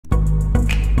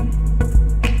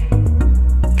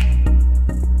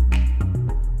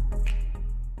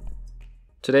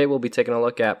Today we'll be taking a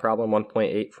look at problem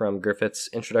 1.8 from Griffiths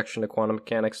Introduction to Quantum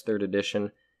Mechanics, 3rd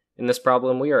edition. In this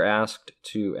problem we are asked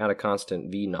to add a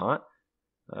constant v0,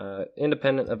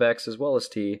 independent of x as well as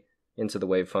t, into the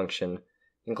wave function.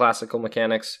 In classical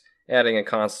mechanics, adding a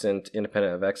constant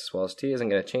independent of x as well as t isn't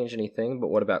going to change anything, but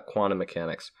what about quantum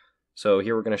mechanics? So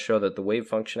here we're going to show that the wave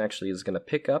function actually is going to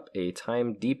pick up a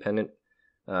time-dependent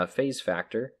phase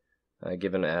factor,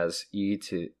 given as e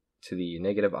to the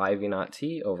negative I v0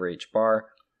 t over h bar,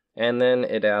 and then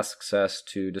it asks us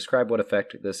to describe what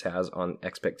effect this has on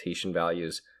expectation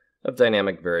values of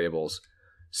dynamic variables.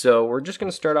 So we're just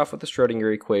going to start off with the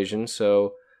Schrodinger equation.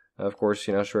 So of course,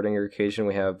 Schrodinger equation,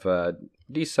 we have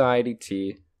d psi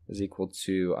dt is equal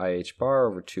to ih bar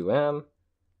over 2m,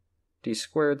 d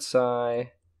squared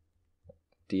psi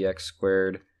dx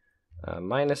squared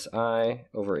minus I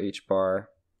over h bar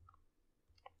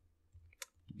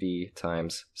v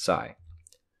times psi.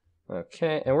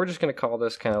 Okay, and we're just going to call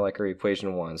this kind of like our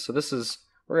equation 1. So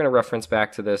we're going to reference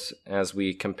back to this as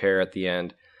we compare at the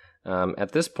end.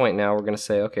 At this point now, we're going to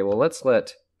say, okay, well, let's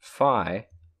let phi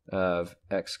of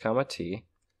x comma t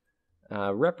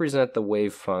represent the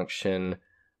wave function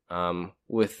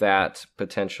with that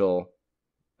potential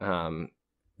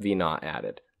v0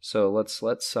 added. So let's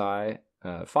let psi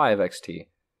of xt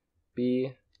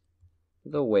be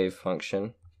the wave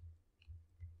function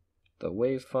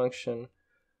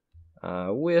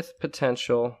with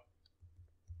potential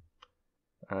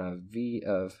v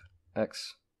of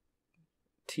x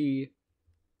t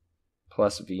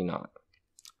plus v0.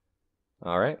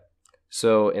 All right.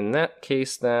 So in that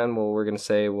case, then, well, we're going to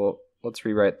say, well, let's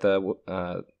rewrite the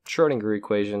Schrodinger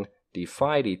equation. d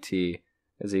phi dt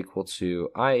is equal to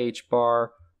ih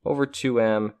bar over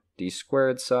 2m d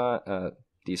squared phi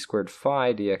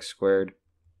dx squared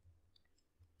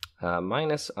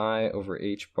minus I over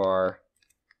h bar.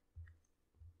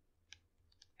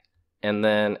 And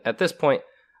then at this point,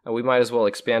 we might as well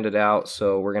expand it out.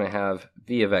 So we're going to have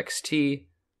v of xt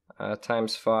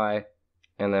times phi,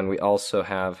 and then we also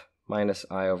have minus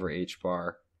I over h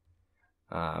bar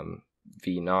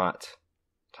v0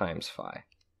 times phi.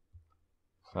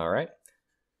 All right.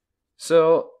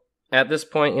 So at this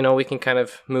point, we can kind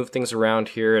of move things around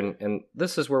here, and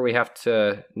this is where we have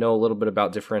to know a little bit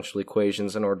about differential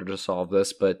equations in order to solve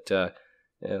this, but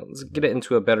let's get it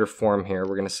into a better form here.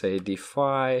 We're going to say d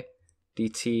phi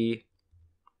dt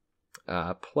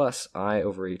plus I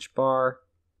over h bar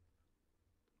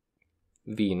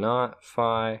v0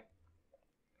 phi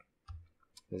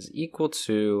is equal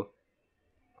to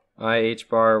ih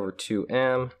bar over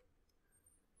 2m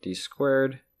d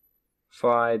squared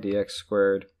phi dx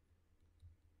squared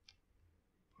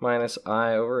minus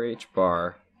I over h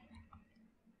bar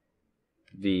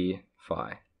v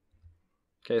phi.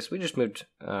 Okay, so we just moved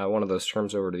one of those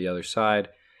terms over to the other side.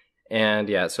 And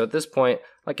yeah, so at this point,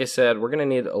 like I said, we're going to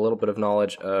need a little bit of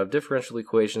knowledge of differential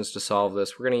equations to solve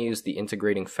this. We're going to use the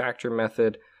integrating factor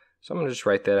method. So I'm going to just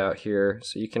write that out here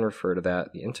so you can refer to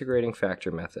that, the integrating factor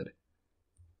method.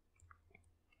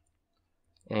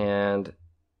 And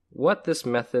what this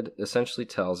method essentially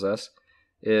tells us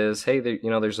is, hey,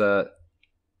 there's a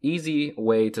easy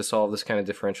way to solve this kind of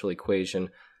differential equation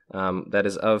that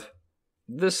is of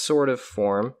this sort of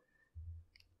form,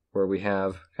 where we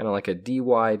have kind of like a dy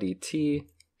dt,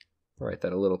 write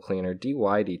that a little cleaner, dy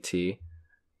dt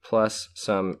plus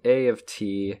some a of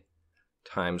t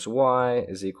times y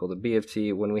is equal to b of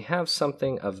t. When we have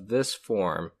something of this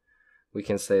form, we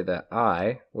can say that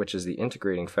I, which is the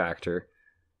integrating factor,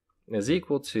 is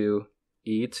equal to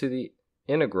e to the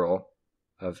integral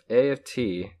of a of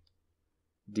t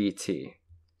dt.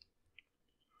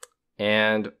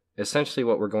 And essentially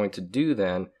what we're going to do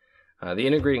then, the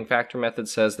integrating factor method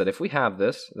says that if we have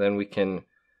this, then we can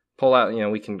pull out,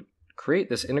 we can create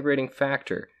this integrating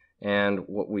factor. And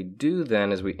what we do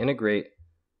then is we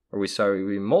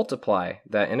multiply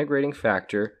that integrating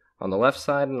factor on the left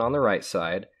side and on the right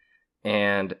side.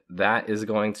 And that is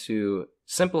going to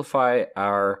simplify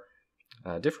our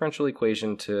differential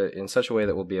equation in such a way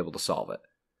that we'll be able to solve it.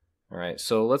 All right,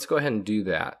 so let's go ahead and do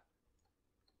that.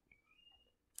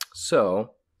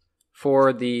 So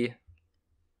for the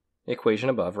equation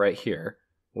above right here,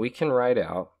 we can write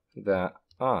out that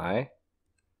I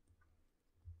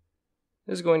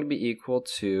is going to be equal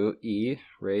to e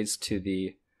raised to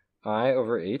the I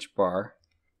over h bar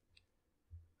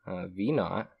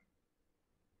v0,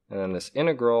 and then this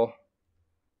integral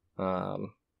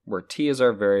where t is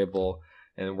our variable,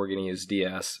 and we're going to use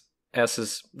ds. S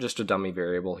is just a dummy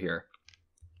variable here.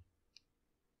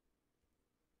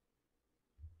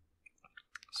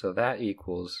 So that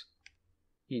equals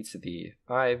e to the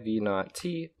I v0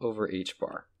 t over h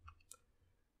bar.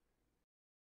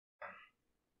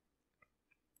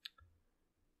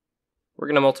 we're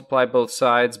going to multiply both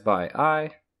sides by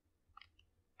I.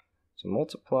 So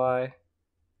multiply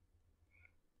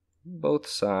both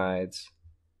sides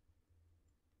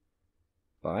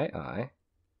by I.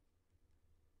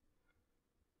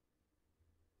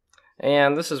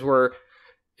 And this is where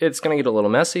it's going to get a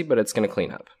little messy, but it's going to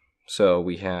clean up. So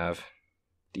we have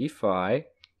d phi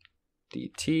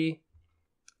dt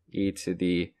e to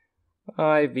the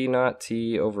I v naught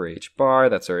t over h bar,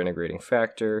 that's our integrating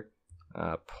factor,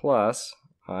 plus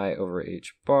I over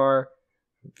h bar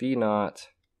v naught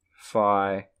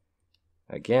phi,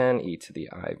 again, e to the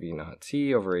I v naught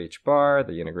t over h bar,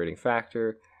 the integrating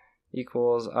factor,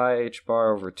 equals I h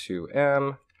bar over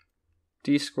 2m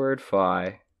d squared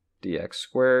phi dx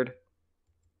squared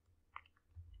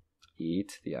e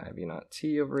to the I v naught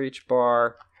t over h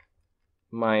bar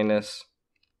minus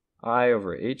I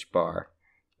over h bar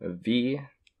v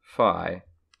phi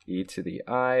e to the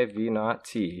I v naught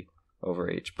t over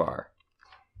h bar.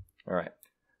 All right,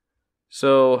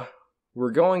 so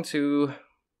we're going to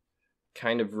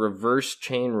kind of reverse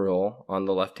chain rule on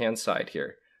the left-hand side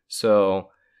here. So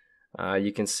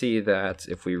you can see that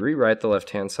if we rewrite the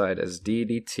left-hand side as d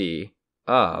dt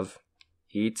of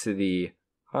e to the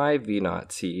I v naught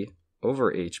t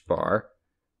over h bar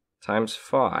times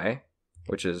phi,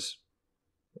 which is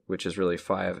really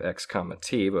phi of x comma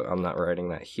t, but I'm not writing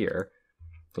that here.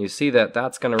 You see that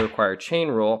that's going to require chain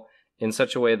rule in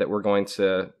such a way that we're going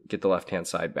to get the left-hand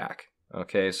side back.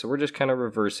 Okay, so we're just kind of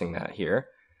reversing that here.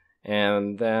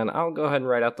 And then I'll go ahead and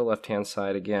write out the left-hand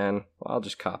side again. Well, I'll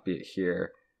just copy it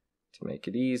here to make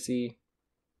it easy.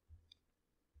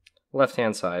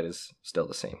 Left-hand side is still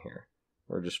the same here.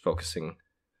 We're just focusing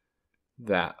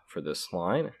that for this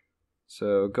line.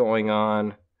 So going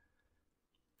on,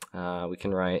 we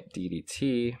can write d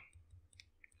dt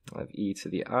of e to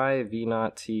the I v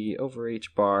naught t over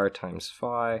h bar times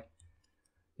phi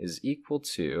is equal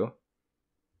to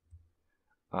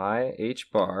I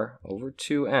h bar over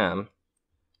 2m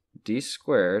d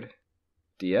squared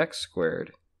dx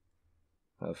squared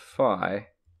of phi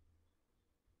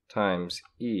times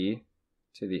e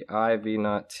to the I v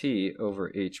naught t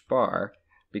over h bar,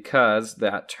 because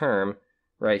that term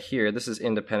right here, this is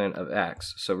independent of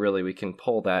x, so really we can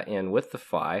pull that in with the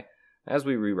phi as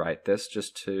we rewrite this,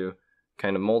 just to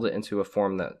kind of mold it into a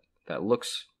form that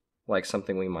looks like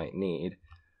something we might need.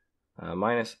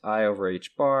 Minus I over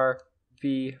h bar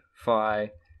v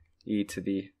phi e to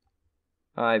the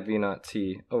I v naught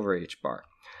t over h bar.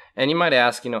 And you might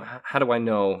ask, how do I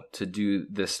know to do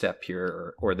this step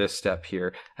here or this step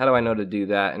here? How do I know to do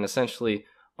that? And essentially,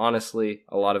 honestly,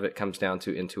 a lot of it comes down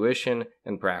to intuition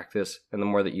and practice. And the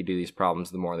more that you do these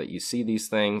problems, the more that you see these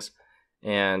things.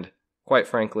 And quite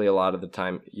frankly, a lot of the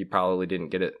time, you probably didn't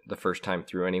get it the first time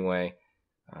through anyway.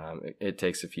 It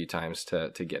takes a few times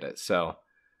to get it. So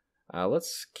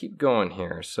let's keep going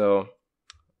here. So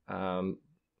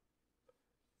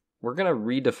we're going to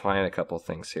redefine a couple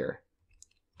things here,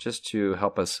 just to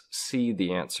help us see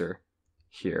the answer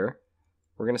here.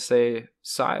 We're going to say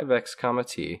psi of x comma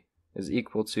t is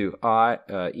equal to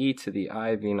e to the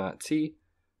I v naught t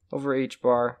over h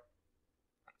bar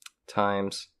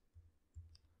times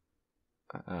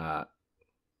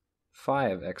phi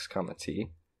of x comma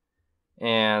t.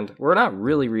 And we're not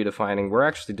really redefining, we're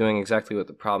actually doing exactly what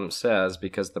the problem says,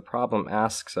 because the problem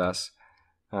asks us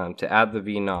to add the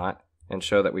v naught and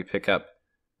show that we pick up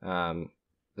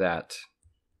that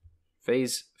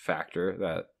phase factor,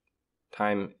 that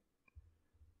time,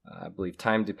 I believe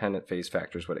time-dependent phase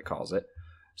factor is what it calls it.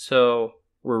 So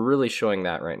we're really showing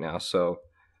that right now. So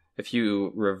if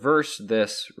you reverse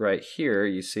this right here,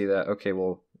 you see that, okay,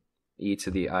 well, e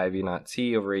to the I v naught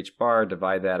t over h bar,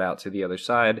 divide that out to the other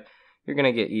side, you're going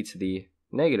to get e to the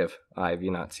negative I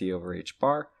v naught t over h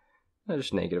bar,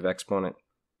 just negative exponent,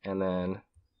 and then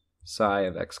psi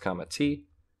of x comma t.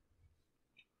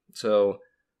 So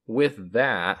with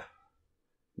that,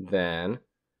 then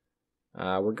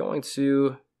we're going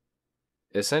to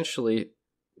essentially,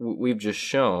 we've just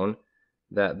shown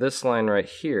that this line right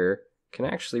here can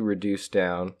actually reduce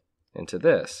down into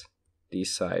this. d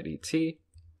psi dt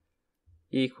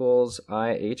equals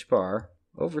I h bar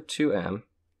over 2m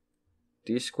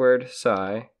d squared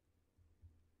psi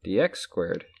dx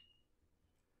squared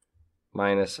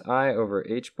minus I over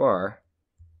h bar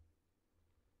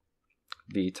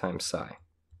v times psi.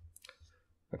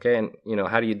 Okay, and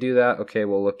how do you do that? Okay,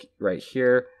 well, look right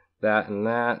here, that and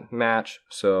that match,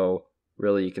 so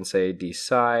really you can say d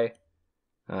psi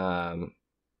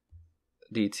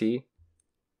dt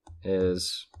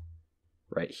is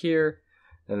right here,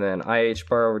 and then I h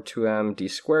bar over 2m d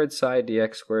squared psi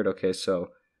dx squared. Okay,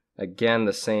 so again,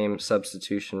 the same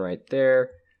substitution right there,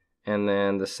 and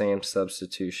then the same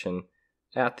substitution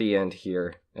at the end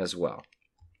here as well.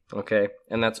 Okay,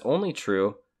 and that's only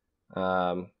true,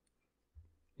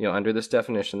 under this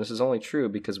definition. This is only true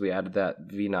because we added that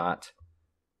v naught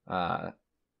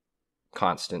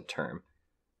constant term.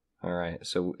 All right,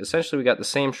 so essentially we got the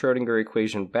same Schrodinger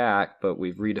equation back, but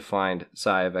we've redefined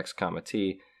psi of x comma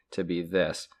t to be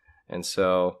this. And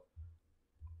so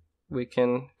we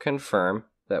can confirm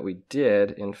that we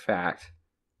did, in fact,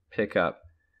 pick up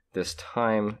this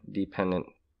time-dependent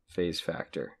phase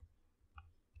factor.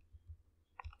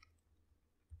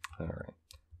 All right,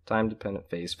 time-dependent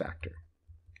phase factor.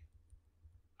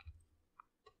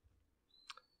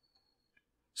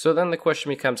 So then the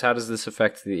question becomes, how does this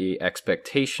affect the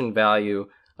expectation value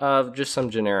of just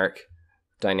some generic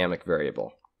dynamic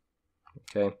variable?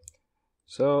 Okay,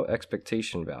 so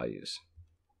expectation values.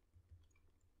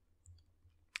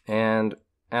 And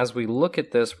as we look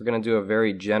at this, we're going to do a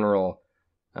very general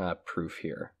proof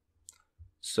here.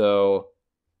 So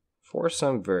for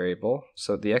some variable,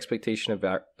 so the expectation of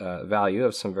value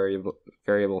of some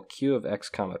variable q of x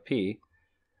comma p,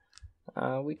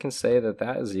 we can say that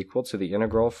that is equal to the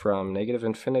integral from negative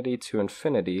infinity to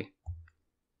infinity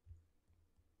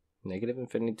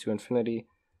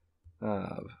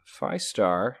of phi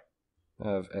star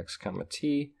of x comma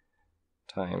t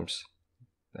times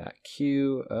that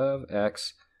q of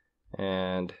x,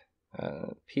 and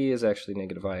p is actually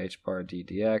negative I h bar d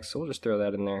dx, so we'll just throw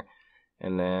that in there,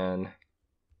 and then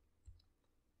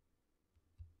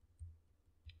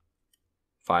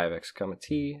phi of x comma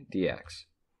t dx.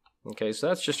 Okay, so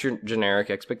that's just your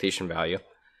generic expectation value.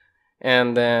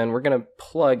 And then we're going to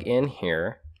plug in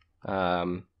here.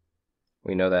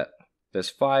 We know that this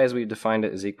phi, as we defined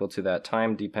it, is equal to that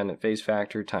time-dependent phase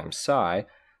factor times psi.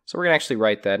 So we're going to actually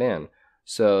write that in.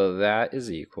 So that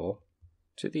is equal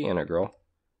to the integral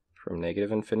from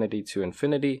negative infinity to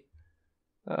infinity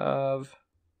of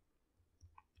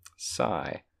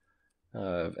psi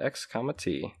of x comma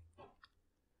t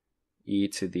e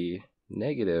to the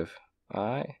negative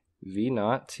I v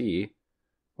naught t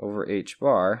over h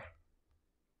bar,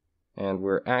 and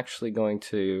we're actually going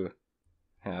to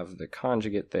have the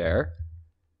conjugate there,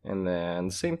 and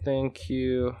then same thing,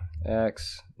 q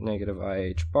x negative I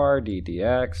h bar d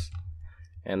dx,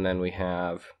 and then we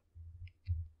have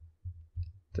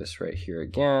this right here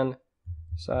again,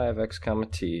 psi of x comma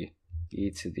t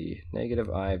e to the negative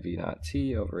I v naught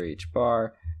t over h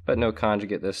bar, but no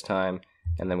conjugate this time,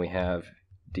 and then we have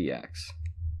dx.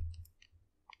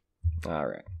 All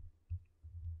right,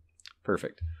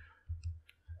 perfect.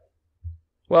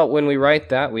 Well, when we write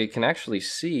that, we can actually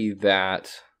see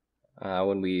that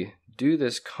when we do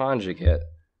this conjugate,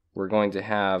 we're going to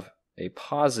have a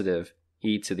positive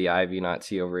e to the I v naught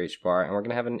t over h bar, and we're going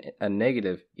to have a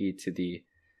negative e to the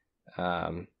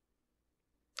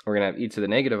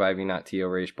negative I v naught t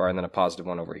over h bar, and then a positive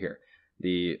one over here.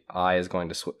 The I is going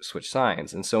to switch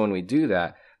signs, and so when we do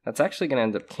that, that's actually going to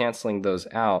end up canceling those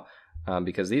out.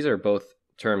 Because these are both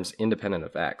terms independent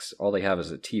of x. All they have is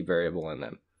a t variable in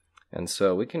them. And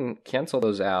so we can cancel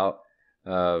those out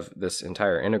of this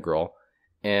entire integral.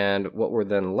 And what we're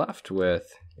then left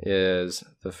with is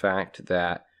the fact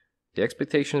that the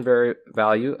expectation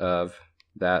value of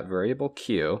that variable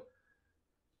q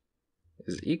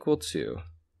is equal to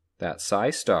that psi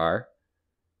star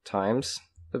times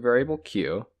the variable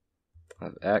q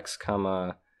of x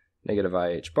comma negative I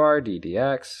h bar d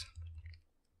dx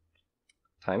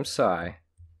times psi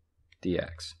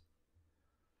dx.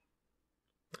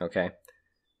 Okay,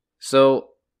 so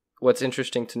what's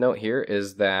interesting to note here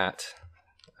is that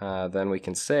then we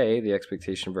can say the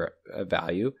expectation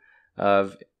value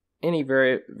of any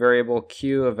variable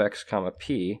q of x comma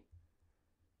p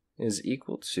is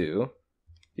equal to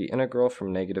the integral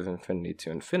from negative infinity to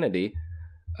infinity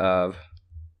of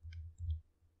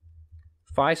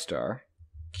phi star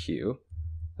q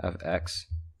of x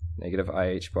negative I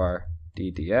h bar d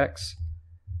dx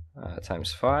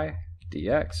times phi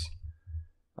dx,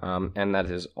 and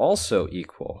that is also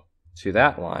equal to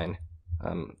that line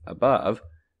above,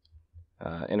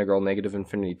 integral negative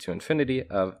infinity to infinity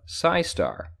of psi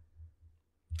star,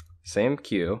 same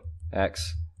q,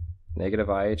 x negative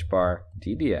I h bar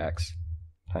d dx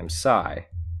times psi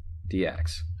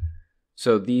dx.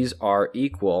 So these are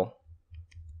equal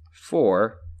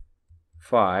for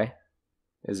phi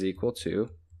is equal to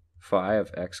phi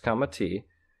of x comma t,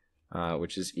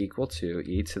 which is equal to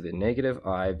e to the negative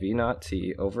I v naught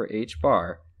t over h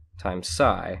bar times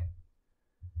psi,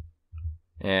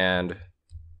 and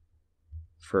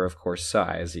for, of course,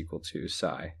 psi is equal to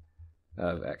psi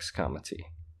of x comma t.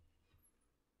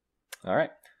 All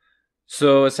right,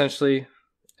 so essentially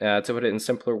to put it in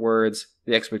simpler words,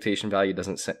 the expectation value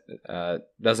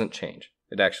doesn't change.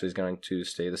 It actually is going to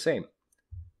stay the same.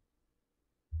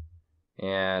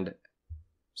 And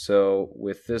so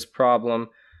with this problem,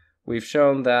 we've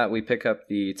shown that we pick up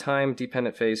the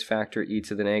time-dependent phase factor e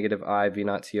to the negative I v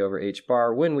naught t over h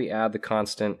bar when we add the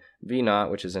constant v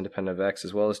naught, which is independent of x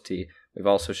as well as t. We've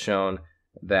also shown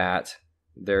that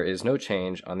there is no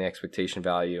change on the expectation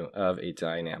value of a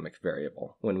dynamic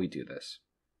variable when we do this.